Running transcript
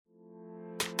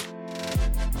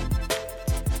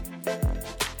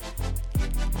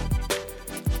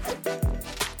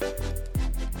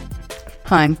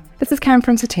Hi, this is Karen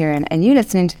from Soterian, and you're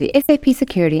listening to the SAP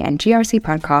Security and GRC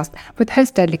podcast with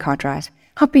host Dudley Cartwright,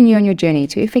 helping you on your journey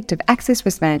to effective access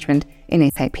risk management in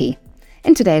SAP.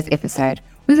 In today's episode,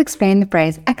 we'll explain the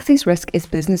phrase access risk is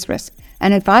business risk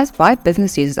and advise why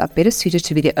business users are better suited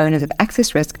to be the owners of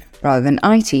access risk rather than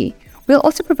IT. We'll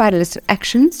also provide a list of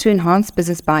actions to enhance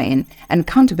business buy-in and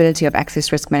accountability of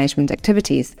access risk management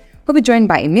activities. We'll be joined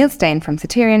by Emil Steyn from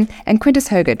Soterian and Quintus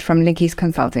Hogert from Linkies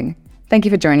Consulting. Thank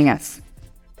you for joining us.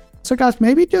 So guys,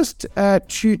 maybe just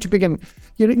to begin,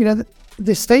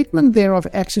 the statement there of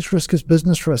access risk is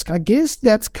business risk, I guess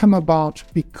that's come about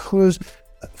because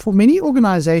for many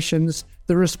organizations,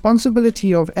 the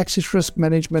responsibility of access risk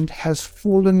management has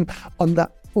fallen on the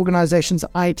organization's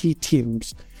IT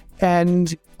teams.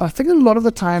 And I think a lot of the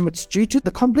time it's due to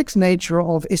the complex nature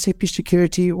of SAP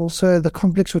security, also the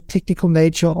complex or technical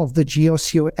nature of the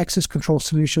GRC or access control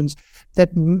solutions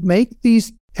that make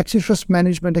these access risk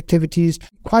management activities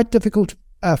quite difficult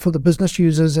for the business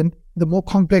users. And the more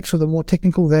complex or the more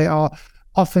technical they are,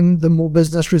 often the more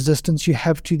business resistance you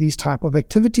have to these type of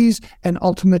activities. And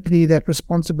ultimately that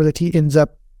responsibility ends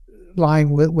up lying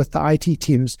with the IT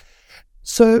teams.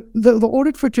 So the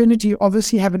audit fraternity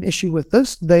obviously have an issue with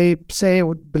this. They say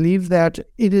or believe that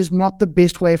it is not the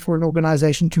best way for an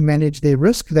organization to manage their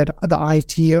risk, that the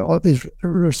IT is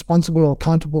responsible or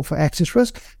accountable for access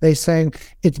risk. They're saying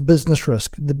it's business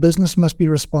risk. The business must be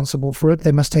responsible for it.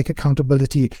 They must take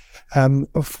accountability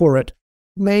for it.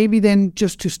 Maybe then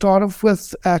just to start off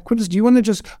with, Quintus, do you want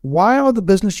to why are the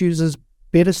business users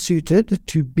better suited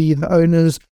to be the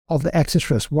owners of the access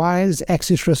risk? Why is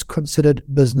access risk considered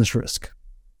business risk?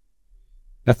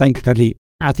 I think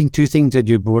two things that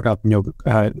you brought up.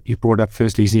 You brought up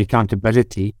firstly is the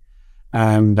accountability.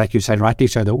 Like you said, rightly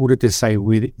so, the auditors say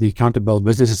the accountable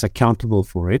business is accountable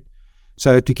for it.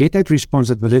 So to get that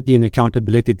responsibility and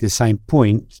accountability at the same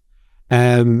point,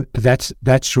 that's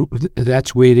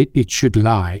where it should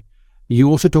lie. You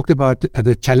also talked about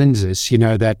the challenges.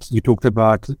 That you talked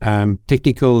about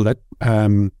technical that.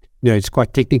 It's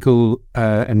quite technical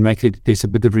and there's a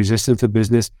bit of resistance for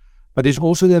business, but there's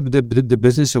also the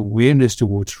business awareness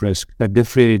towards risk that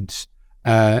differs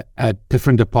at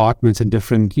different departments and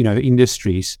different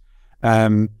industries.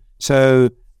 So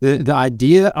the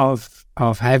idea of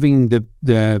having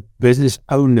the business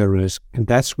owner risk, and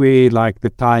that's where like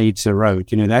the tie hits the road.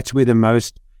 That's where the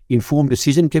most informed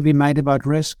decision can be made about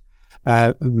risk.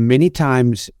 Many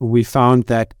times we found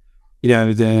that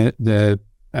the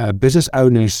business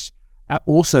owners are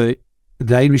also,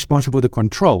 they're responsible for the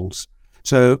controls.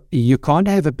 So you can't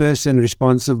have a person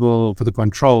responsible for the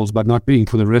controls but not being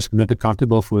for the risk, not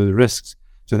accountable for the risks.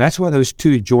 So that's why those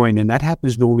two join, and that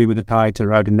happens normally with the tie to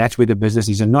road, and that's where the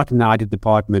businesses are not an audit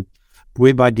department,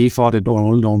 where by default it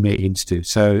all normally ends to.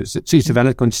 So it's a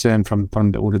valid concern from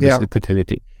the auditor's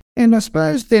fertility. And I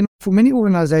suppose then for many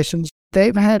organizations,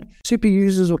 they've had super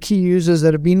users or key users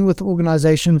that have been with the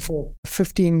organization for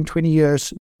 15, 20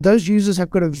 years. Those users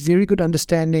have got a very good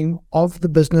understanding of the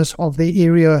business, of the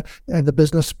area, and the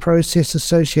business process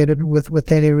associated with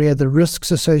that area, the risks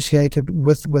associated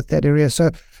with that area. So,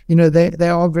 they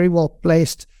are very well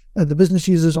placed. The business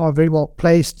users are very well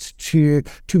placed to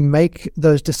make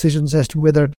those decisions as to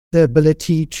whether the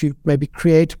ability to maybe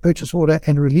create a purchase order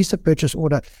and release a purchase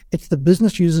order. It's the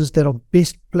business users that are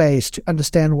best placed to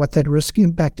understand what that risk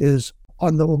impact is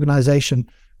on the organization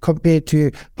compared to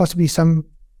possibly some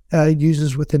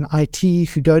users within IT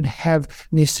who don't have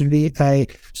necessarily a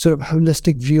sort of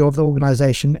holistic view of the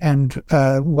organization and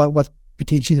what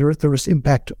potentially the risk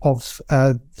impact of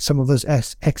some of those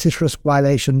access risk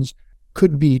violations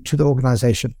could be to the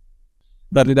organization.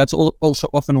 That's also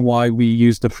often why we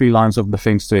use the three lines of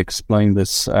defense to explain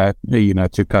this,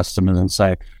 to customers and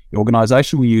say the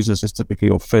organization we use is typically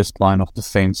your first line of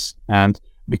defense, and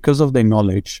because of their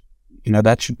knowledge,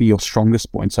 that should be your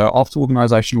strongest point. So after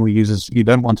organizational users, you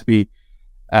don't want to be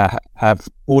have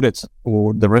audits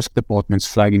or the risk departments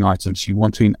flagging items. You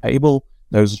want to enable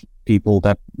those people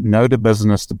that know the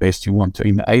business the best. You want to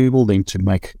enable them to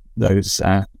make those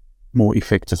more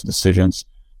effective decisions.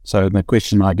 So the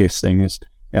question, I guess, then is,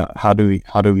 how do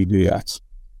we do that?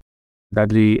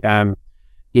 Dudley,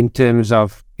 in terms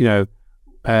of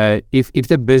if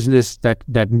the business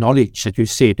that knowledge that you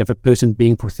said of a person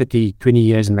being for 30, 20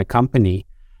 years in the company,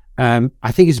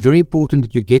 I think it's very important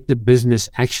that you get the business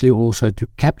actually also to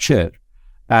capture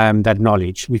that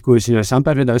knowledge, because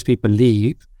sometimes those people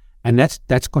leave, and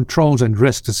that's controls and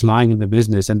risks that's lying in the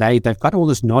business, and they've got all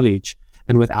this knowledge,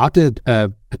 and without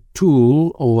a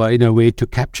tool or where to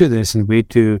capture this and where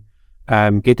to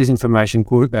get this information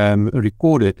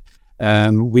recorded.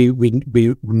 We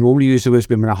normally use the words,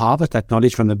 we're going to harvest that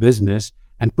knowledge from the business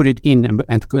and put it in,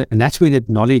 and that's where the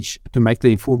knowledge to make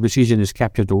the informed decision is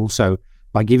captured also,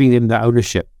 by giving them the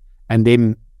ownership and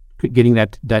then getting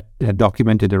that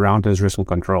documented around those risk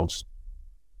controls.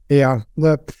 Yeah,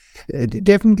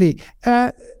 definitely.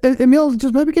 Emil,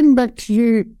 just maybe getting back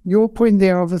to your point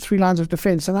there of the 3 lines of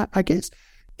defense, and I guess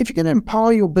if you can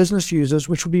empower your business users,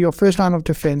 which will be your first line of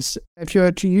defense, if you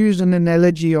were to use an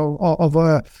analogy of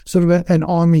a sort of an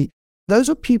army, those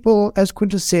are people, as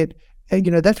Quintus said,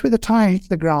 that's where the tire hits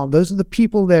the ground. Those are the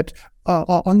people that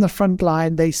are on the front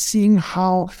line. They're seeing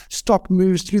how stock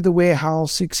moves through the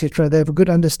warehouse, etc. They have a good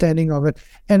understanding of it.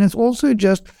 And it's also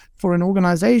just for an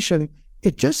organization,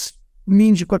 it just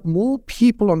means you've got more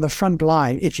people on the front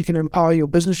line if you can empower your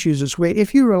business users, where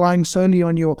if you're relying solely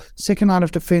on your second line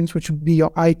of defense, which would be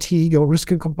your IT, your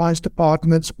risk and compliance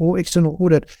departments, or external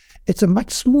audit, it's a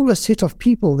much smaller set of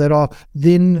people that are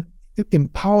then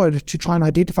empowered to try and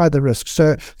identify the risks.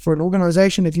 So for an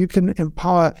organization, if you can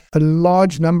empower a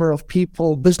large number of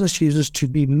people, business users, to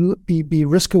be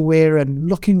risk aware and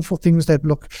looking for things that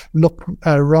look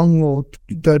wrong or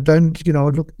don't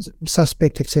look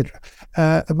suspect, etc.,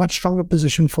 a much stronger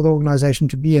position for the organization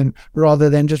to be in, rather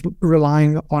than just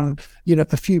relying on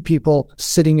a few people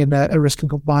sitting in a risk and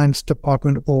compliance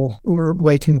department or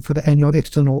waiting for the annual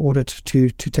external audit to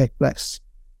take place.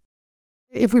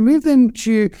 If we move then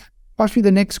to possibly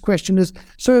the next question is,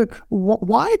 so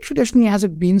why traditionally has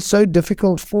it been so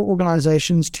difficult for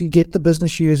organizations to get the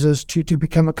business users to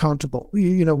become accountable?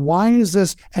 Why is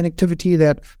this an activity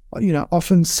that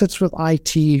often sits with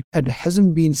IT and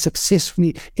hasn't been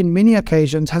successfully, in many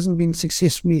occasions,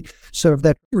 sort of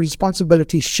that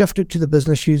responsibility shifted to the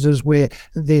business users, where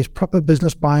there's proper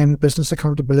business buy-in, business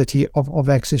accountability of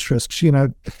access risks?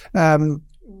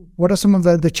 What are some of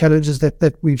the challenges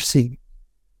that we've seen?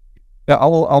 Yeah,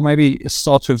 I'll maybe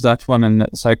start with that one. And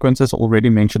so Quintus already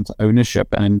mentioned ownership,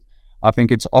 and I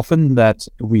think it's often that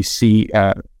we see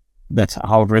that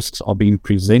how risks are being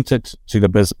presented to the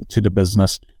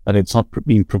business, that it's not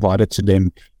being provided to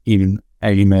them in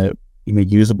a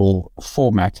usable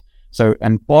format. So,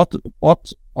 and part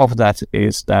of that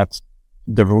is that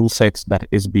the rule set that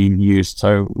is being used.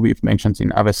 So we've mentioned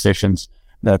in other sessions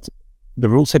that the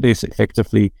rule set is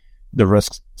effectively the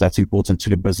risks that's important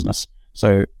to the business.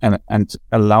 So, and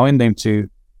allowing them to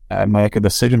make a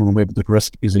decision on whether the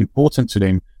risk is important to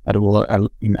them, that will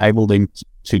enable them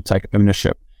to take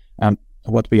ownership. And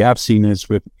what we have seen is,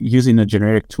 with using a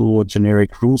generic tool or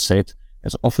generic rule set,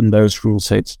 is often those rule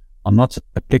sets are not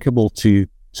applicable to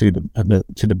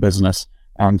the business,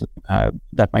 and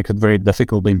that makes it very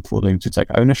difficult then for them to take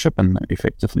ownership and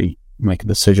effectively make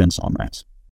decisions on that.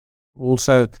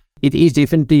 Also, it is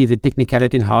definitely the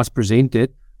technicality in how it's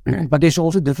presented, but there's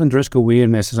also different risk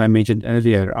awareness, as I mentioned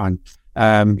earlier, on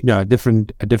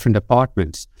different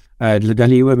departments.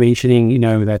 Dali, you were mentioning,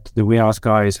 that the warehouse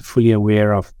guy is fully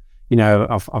aware of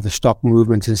the stock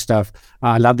movements and stuff.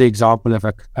 I love the example of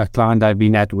a client I've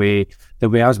been at, where the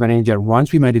warehouse manager,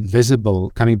 once we made it visible,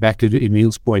 coming back to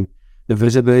Emil's point, the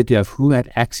visibility of who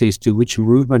had access to which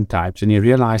movement types, and he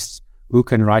realized who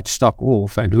can write stock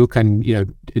off and who can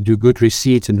do good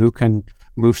receipts and who can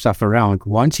move stuff around.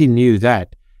 Once he knew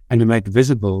that, and we made it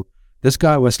visible, this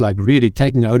guy was like really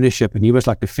taking ownership, and he was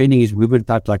like defending his movement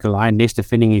type, like a lioness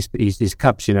defending his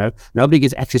cups. Nobody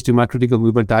gets access to my critical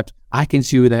movement types. I can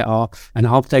see who they are, and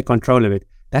I'll take control of it.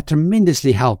 That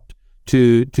tremendously helped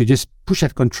to just push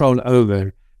that control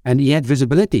over, and he had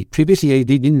visibility. Previously, he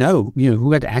didn't know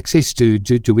who had access to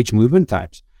which movement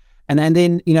types, and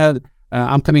then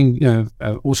I'm coming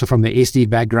also from the SD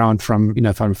background, from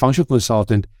a functional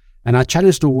consultant. And I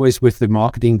challenged always with the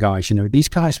marketing guys, these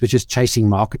guys were just chasing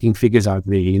marketing figures out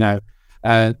there,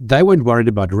 they weren't worried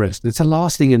about risk. It's the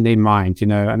last thing in their mind,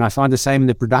 and I find the same in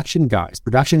the production guys.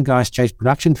 Production guys chase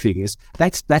production figures.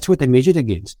 That's what they measured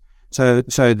against. So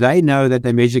they know that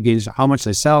they measure against how much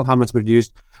they sell, how much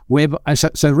produced.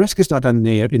 So risk is not in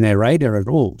their radar at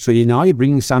all. So now you're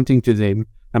bringing something to them.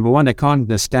 Number one, they can't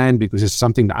understand because it's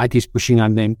something the IT is pushing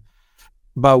on them.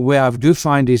 But where I do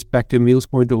find is, back to Emil's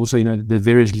point also, the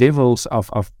various levels of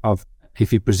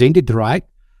if you present it right,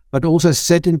 but also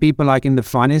certain people like in the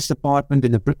finance department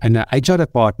and the HR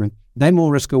department, they're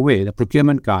more risk aware. The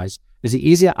procurement guys, there's an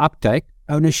easier uptake.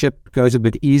 Ownership goes a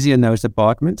bit easier in those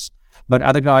departments. But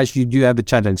other guys, you do have the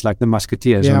challenge, like the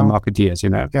musketeers or the marketeers,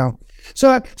 Yeah.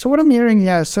 So what I'm hearing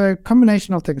here, so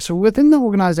combination of things. So within the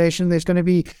organization, there's going to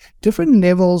be different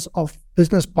levels of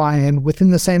business buy-in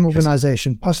within the same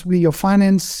organization, possibly your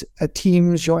finance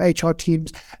teams, your HR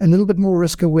teams, a little bit more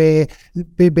risk aware,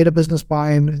 better business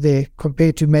buy-in there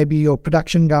compared to maybe your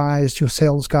production guys, your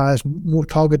sales guys, more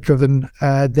target driven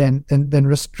than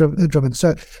risk driven.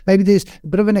 So maybe there's a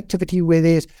bit of an activity where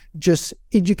there's just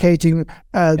educating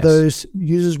those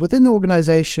users within the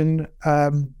organization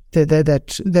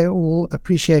that they all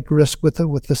appreciate risk with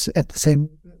this at the same,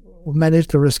 or manage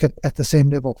the risk at the same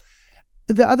level.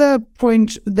 The other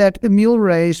point that Emile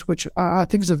raised, which I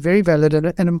think is a very valid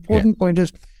and an important point,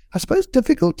 is, I suppose,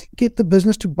 difficult to get the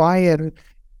business to buy in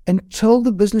until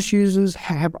the business users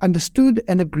have understood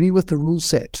and agree with the rule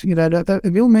set.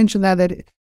 Emile mentioned that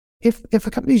if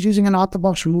a company is using an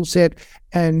out-the-box rule set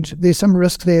and there's some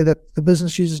risk there that the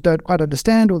business users don't quite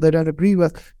understand or they don't agree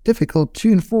with, difficult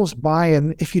to enforce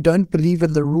buy-in if you don't believe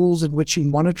in the rules in which you're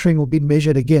monitoring or being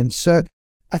measured against. So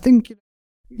I think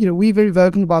we're very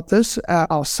vocal about this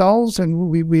ourselves, and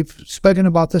we've spoken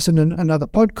about this in another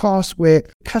podcast, where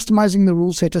customizing the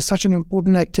rule set is such an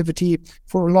important activity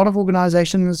for a lot of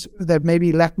organizations that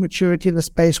maybe lack maturity in the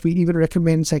space. We even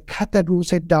recommend, say, cut that rule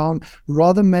set down,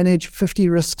 rather manage 50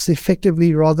 risks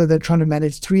effectively rather than trying to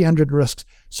manage 300 risks.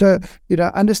 So,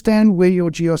 understand where your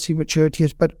GRC maturity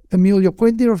is. But Emile, your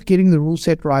point there of getting the rule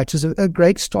set right is a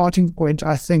great starting point,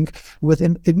 I think, with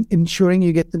ensuring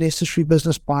you get the necessary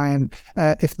business buy-in.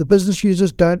 If the business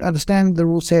users don't understand the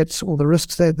rule sets or the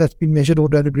risks that's been measured or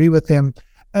don't agree with them,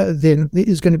 then there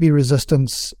is going to be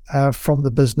resistance from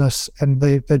the business, and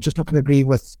they're just not going to agree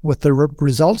with the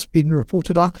results being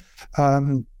reported on.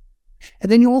 And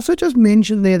then you also just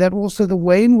mentioned there that also the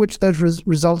way in which those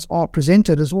results are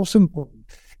presented is also important.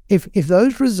 If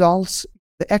those results,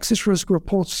 the access risk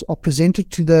reports, are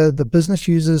presented to the business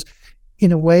users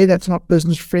in a way that's not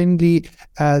business friendly,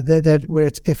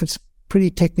 if it's pretty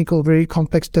technical, very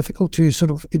complex, difficult to sort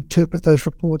of interpret those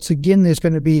reports, again, there's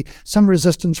going to be some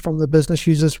resistance from the business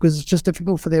users because it's just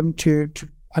difficult for them to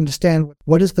understand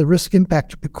what is the risk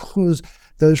impact, because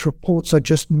those reports are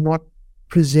just not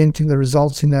presenting the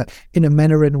results in a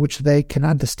manner in which they can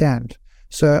understand.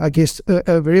 So I guess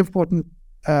a very important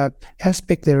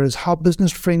aspect there is, how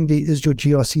business friendly is your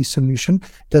GRC solution?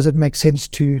 Does it make sense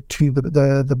to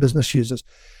the business users?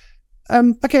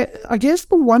 Okay, I guess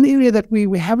the one area that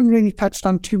we haven't really touched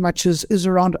on too much is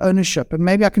around ownership. And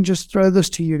maybe I can just throw this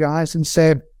to you guys and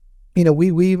say,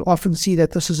 we often see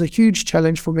that this is a huge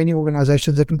challenge for many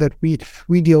organizations that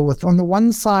we deal with. On the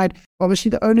one side, obviously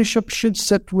the ownership should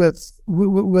sit with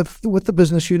the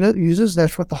business unit users.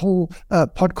 That's what the whole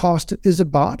podcast is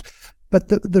about. But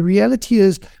the reality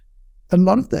is, a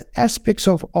lot of the aspects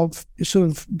of sort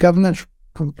of governance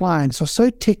compliance are so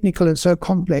technical and so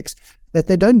complex that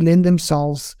they don't lend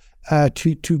themselves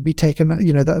to be taken.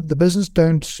 The business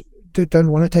don't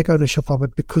want to take ownership of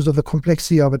it because of the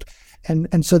complexity of it.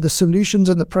 And so the solutions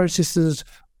and the processes,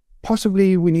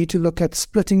 possibly we need to look at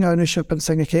splitting ownership and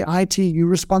saying, okay, IT, you're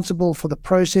responsible for the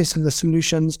process and the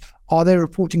solutions. Are they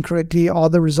reporting correctly? Are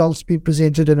the results being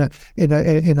presented in a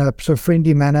sort of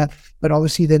friendly manner? But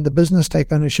obviously then the business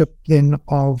take ownership then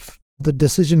of the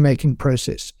decision-making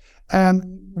process.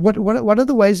 What are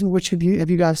the ways in which have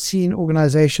you guys seen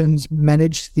organizations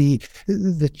manage the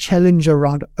challenge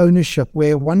around ownership,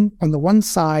 where on the one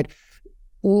side,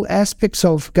 all aspects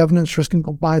of governance, risk and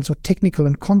compliance are technical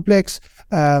and complex,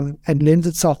 and lends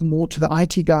itself more to the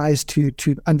IT guys to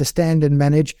understand and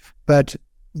manage, but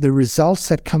the results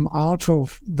that come out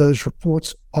of those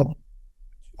reports are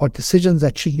decisions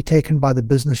that should be taken by the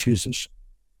business users?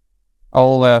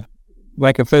 I'll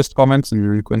make a first comment,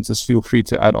 and Quintus, feel free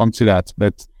to add on to that.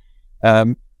 But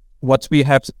what we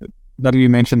have, that you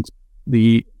mentioned,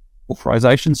 the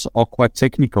authorizations are quite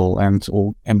technical and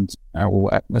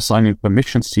assigning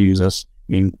permissions to users.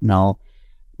 Now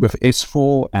with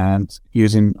S4 and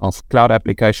using of cloud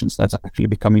applications, that's actually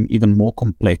becoming even more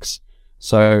complex.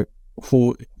 So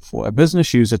for a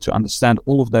business user to understand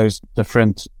all of those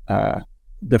different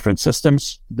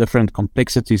systems, different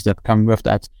complexities that come with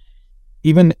that,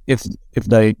 even if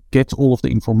they get all of the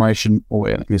information or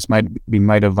it's been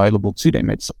made available to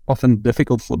them, it's often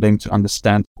difficult for them to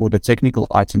understand all the technical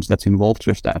items that's involved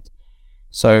with that.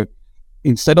 So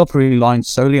instead of relying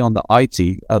solely on the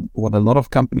IT, what a lot of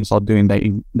companies are doing,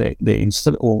 they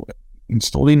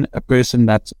installing a person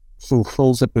that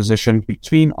fulfills a position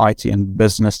between IT and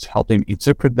business to help them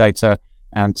interpret data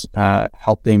and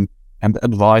help them and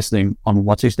advise them on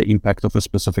what is the impact of a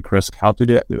specific risk, how do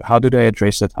they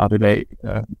address it, how do they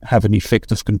have an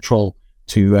effective control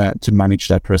to manage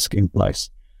that risk in place.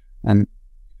 And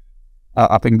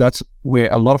I think that's where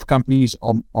a lot of companies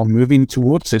are moving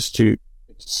towards, is to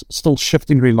still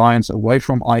shifting reliance away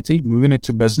from IT, moving it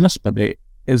to business, but there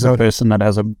is a person that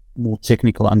has a more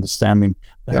technical understanding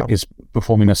that is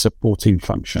performing a supporting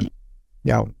function.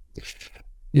 Yeah.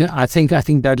 Yeah, I think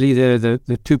Dudley,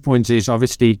 the 2 points is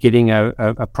obviously getting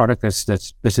a product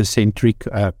that's business centric,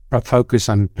 focus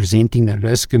on presenting the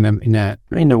risk in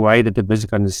a way that the business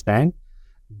can understand.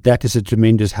 That is a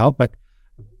tremendous help.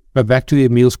 But back to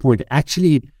Emil's point,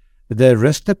 actually, the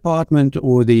risk department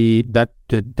or that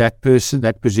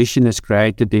position is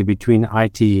created there between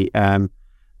IT.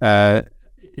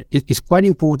 It's quite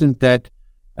important that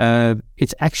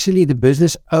it's actually the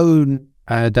business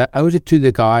that owes it to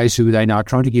the guys who they now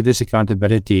trying to give this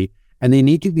accountability, and they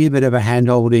need to be a bit of a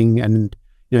hand-holding and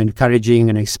encouraging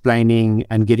and explaining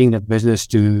and getting the business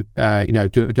to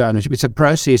ownership. It's a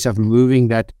process of moving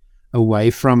that away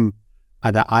from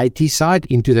the IT side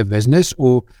into the business,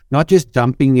 or not just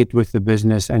dumping it with the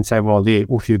business and say, well, there,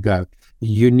 off you go.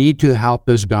 You need to help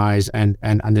those guys and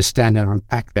understand and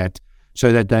unpack that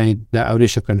so that the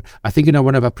ownership can. I think in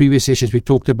one of our previous sessions we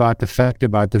talked about the fact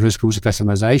about the risk rules of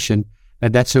customization.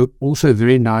 And that's also a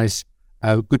very nice,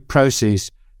 good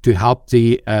process to help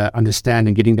the understand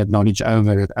and getting that knowledge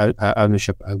over,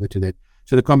 ownership over to that.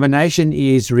 So the combination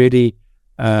is really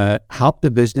help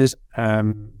the business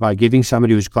by giving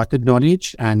somebody who's got the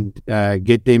knowledge and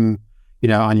get them,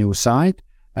 on your side.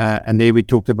 And there we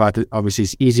talked about it. Obviously,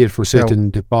 it's easier for certain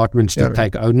departments to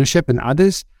take ownership and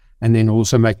others. And then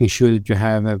also making sure that you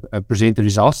have present the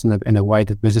results in a way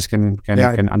that business can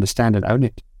understand and own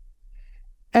it.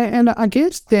 And I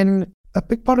guess then a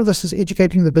big part of this is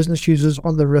educating the business users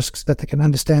on the risks that they can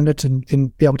understand it and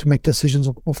be able to make decisions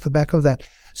off the back of that.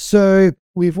 So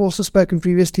we've also spoken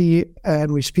previously,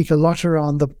 and we speak a lot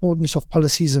around the importance of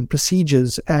policies and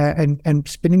procedures and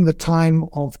spending the time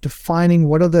of defining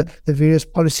what are the various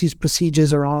policies,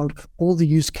 procedures around all the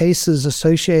use cases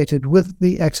associated with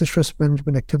the access risk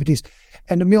management activities.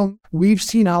 And Emil, we've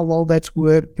seen how well that's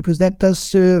worked, because that does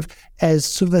serve as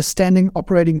sort of a standing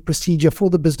operating procedure for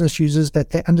the business users, that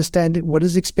they understand what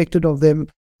is expected of them,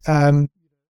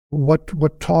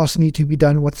 what tasks need to be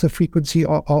done, what's the frequency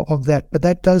of that. But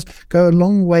that does go a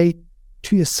long way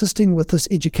to assisting with this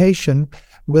education,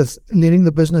 with letting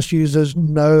the business users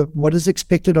know what is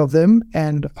expected of them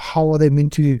and how are they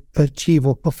meant to achieve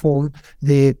or perform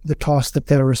the tasks that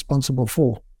they're responsible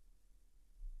for.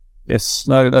 Yes,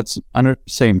 no, that's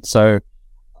 100%. So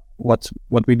what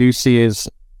we do see is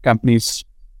companies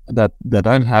that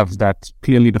don't have that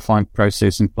clearly defined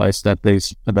process in place, that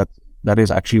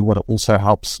is actually what also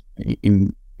helps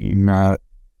in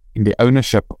the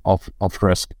ownership of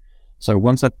risk. So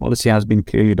once that policy has been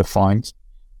clearly defined,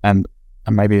 and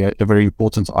maybe a very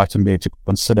important item there to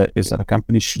consider is that a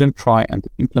company shouldn't try and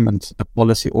implement a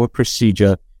policy or a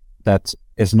procedure that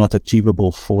is not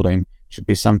achievable for them. Should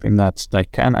be something that they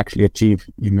can actually achieve.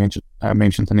 You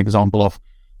mentioned an example of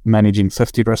managing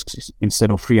 50 risks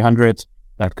instead of 300.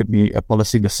 That could be a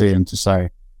policy decision to say,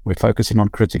 we're focusing on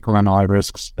critical and high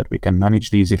risks, that we can manage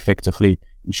these effectively,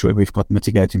 ensure we've got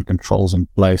mitigating controls in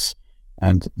place,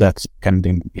 and that can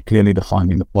then be clearly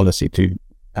defined in the policy to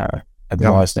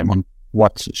advise them on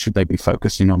what should they be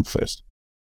focusing on first.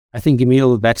 I think,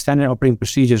 Emil, that standard operating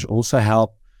procedures also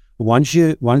help. Once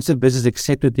the business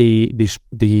accepted the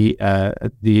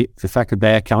fact that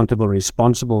they're accountable,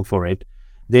 responsible for it,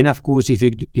 then of course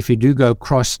if you do go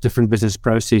across different business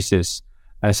processes,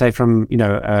 say from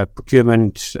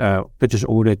procurement, purchase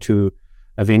order to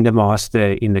a vendor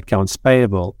master in accounts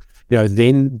payable,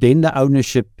 then the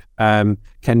ownership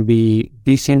can be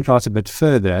decentralized a bit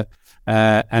further.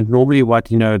 And normally what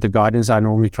the guidance I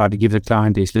normally try to give the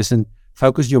client is, listen,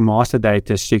 focus your master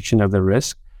data section of the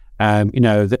risk. And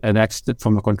that's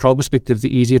from a control perspective, the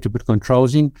easier to put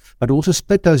controls in, but also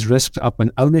split those risks up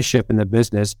and ownership in the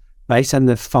business based on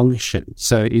the function.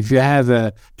 So if you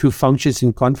have two functions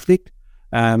in conflict,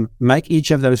 make each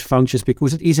of those functions,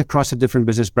 because it is across the different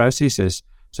business processes.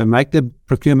 So make the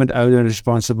procurement owner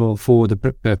responsible for the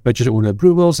purchase order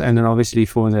approvals, and then obviously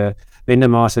for the vendor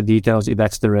master details, if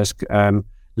that's the risk,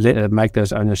 make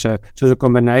those owners. So the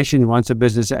combination, once a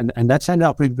business, and that's standard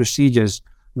operating procedures,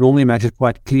 normally makes it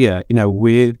quite clear,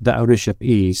 where the ownership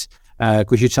is,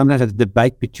 because you sometimes have a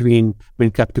debate between, when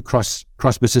it comes to cross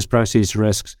business process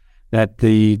risks, that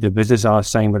the business are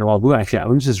saying, well, who actually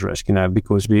owns this risk,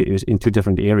 because we're in two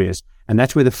different areas. And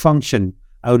that's where the function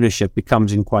ownership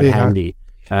becomes in quite handy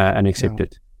and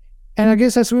accepted. And I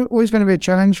guess that's always going to be a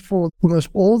challenge for almost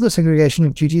all the segregation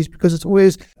of duties, because it's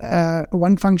always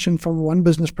one function from one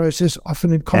business process,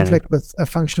 often in conflict with a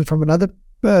function from another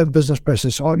business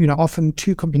process, or often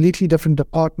two completely different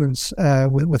departments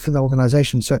within the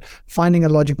organization. So finding a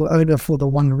logical owner for the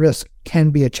one risk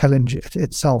can be a challenge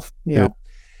itself.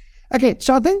 Okay,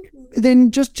 so I think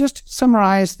then just to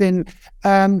summarize then,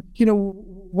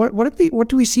 what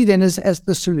do we see then as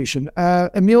the solution?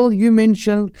 Emile, you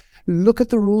mentioned look at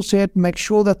the rule set, make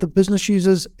sure that the business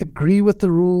users agree with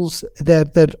the rules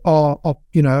that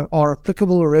are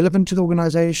applicable or relevant to the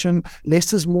organization.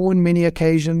 Less is more in many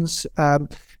occasions.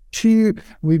 2,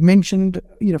 we've mentioned,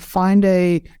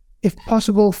 if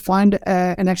possible, find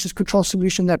an access control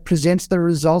solution that presents the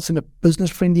results in a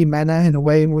business-friendly manner, in a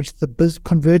way in which the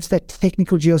converts that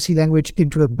technical GRC language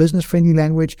into a business-friendly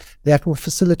language that will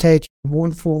facilitate more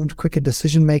informed, quicker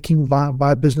decision-making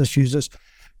by business users.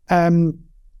 And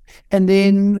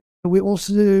then we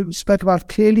also spoke about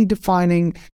clearly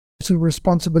defining sort of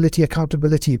responsibility,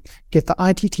 accountability. Get the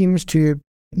IT teams to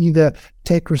either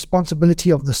take responsibility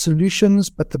of the solutions,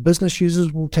 but the business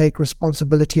users will take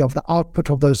responsibility of the output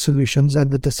of those solutions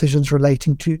and the decisions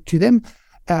relating to them.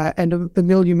 And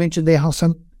Emile, you mentioned there how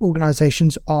some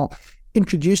organizations are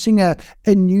introducing a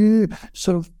new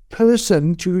sort of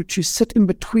person to sit in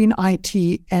between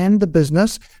IT and the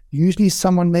business, usually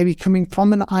someone maybe coming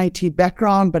from an IT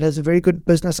background but has a very good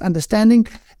business understanding.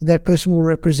 That person will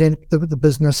represent the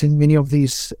business in many of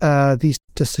these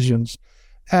decisions.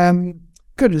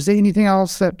 Good. Is there anything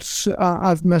else that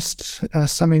I've missed,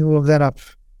 summing all of that up?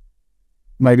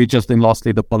 Maybe just then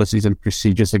lastly, the policies and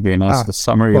procedures again as the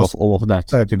summary of all of that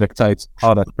to dictate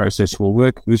how that process will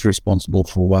work, who's responsible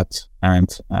for what,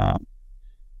 and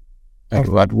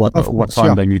at what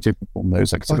time they need to perform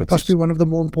those activities. Possibly one of the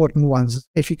more important ones.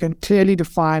 If you can clearly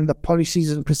define the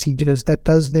policies and procedures, that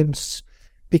does then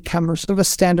become sort of a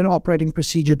standard operating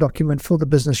procedure document for the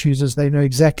business users. They know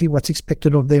exactly what's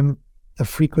expected of them, the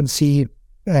frequency,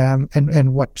 and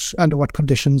under what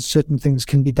conditions certain things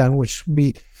can be done, which will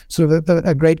be sort of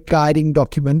a great guiding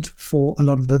document for a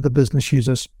lot of the business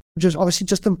users. Which is obviously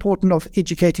just important of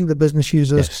educating the business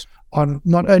users on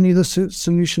not only the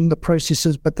solution, the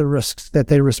processes, but the risks that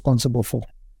they're responsible for.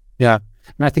 Yeah,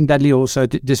 and I think that also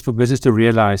just for business to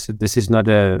realize that this is not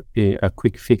a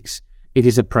quick fix. It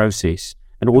is a process,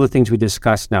 and all the things we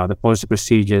discussed now, the policy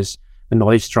procedures, the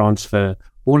knowledge transfer,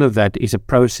 all of that is a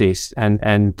process, and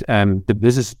the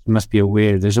business must be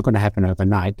aware this is not going to happen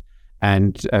overnight.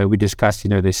 And we discussed,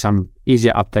 there's some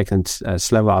easier uptake and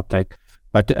slower uptake,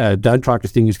 but don't try to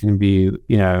think it's going to be,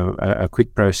 a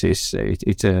quick process.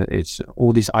 It's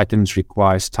all these items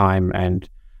requires time and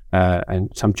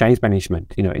some change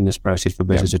management, in this process for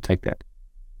business to take that.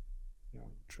 Yeah,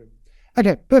 true.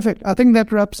 Okay, perfect. I think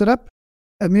that wraps it up.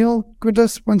 Emile,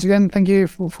 Quintus, once again, thank you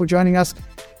for joining us.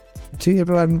 To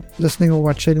everyone listening or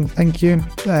watching, thank you,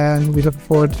 and we look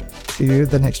forward to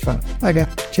the next one. Okay,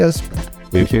 cheers.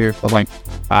 Thank you. Bye-bye.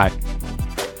 Bye.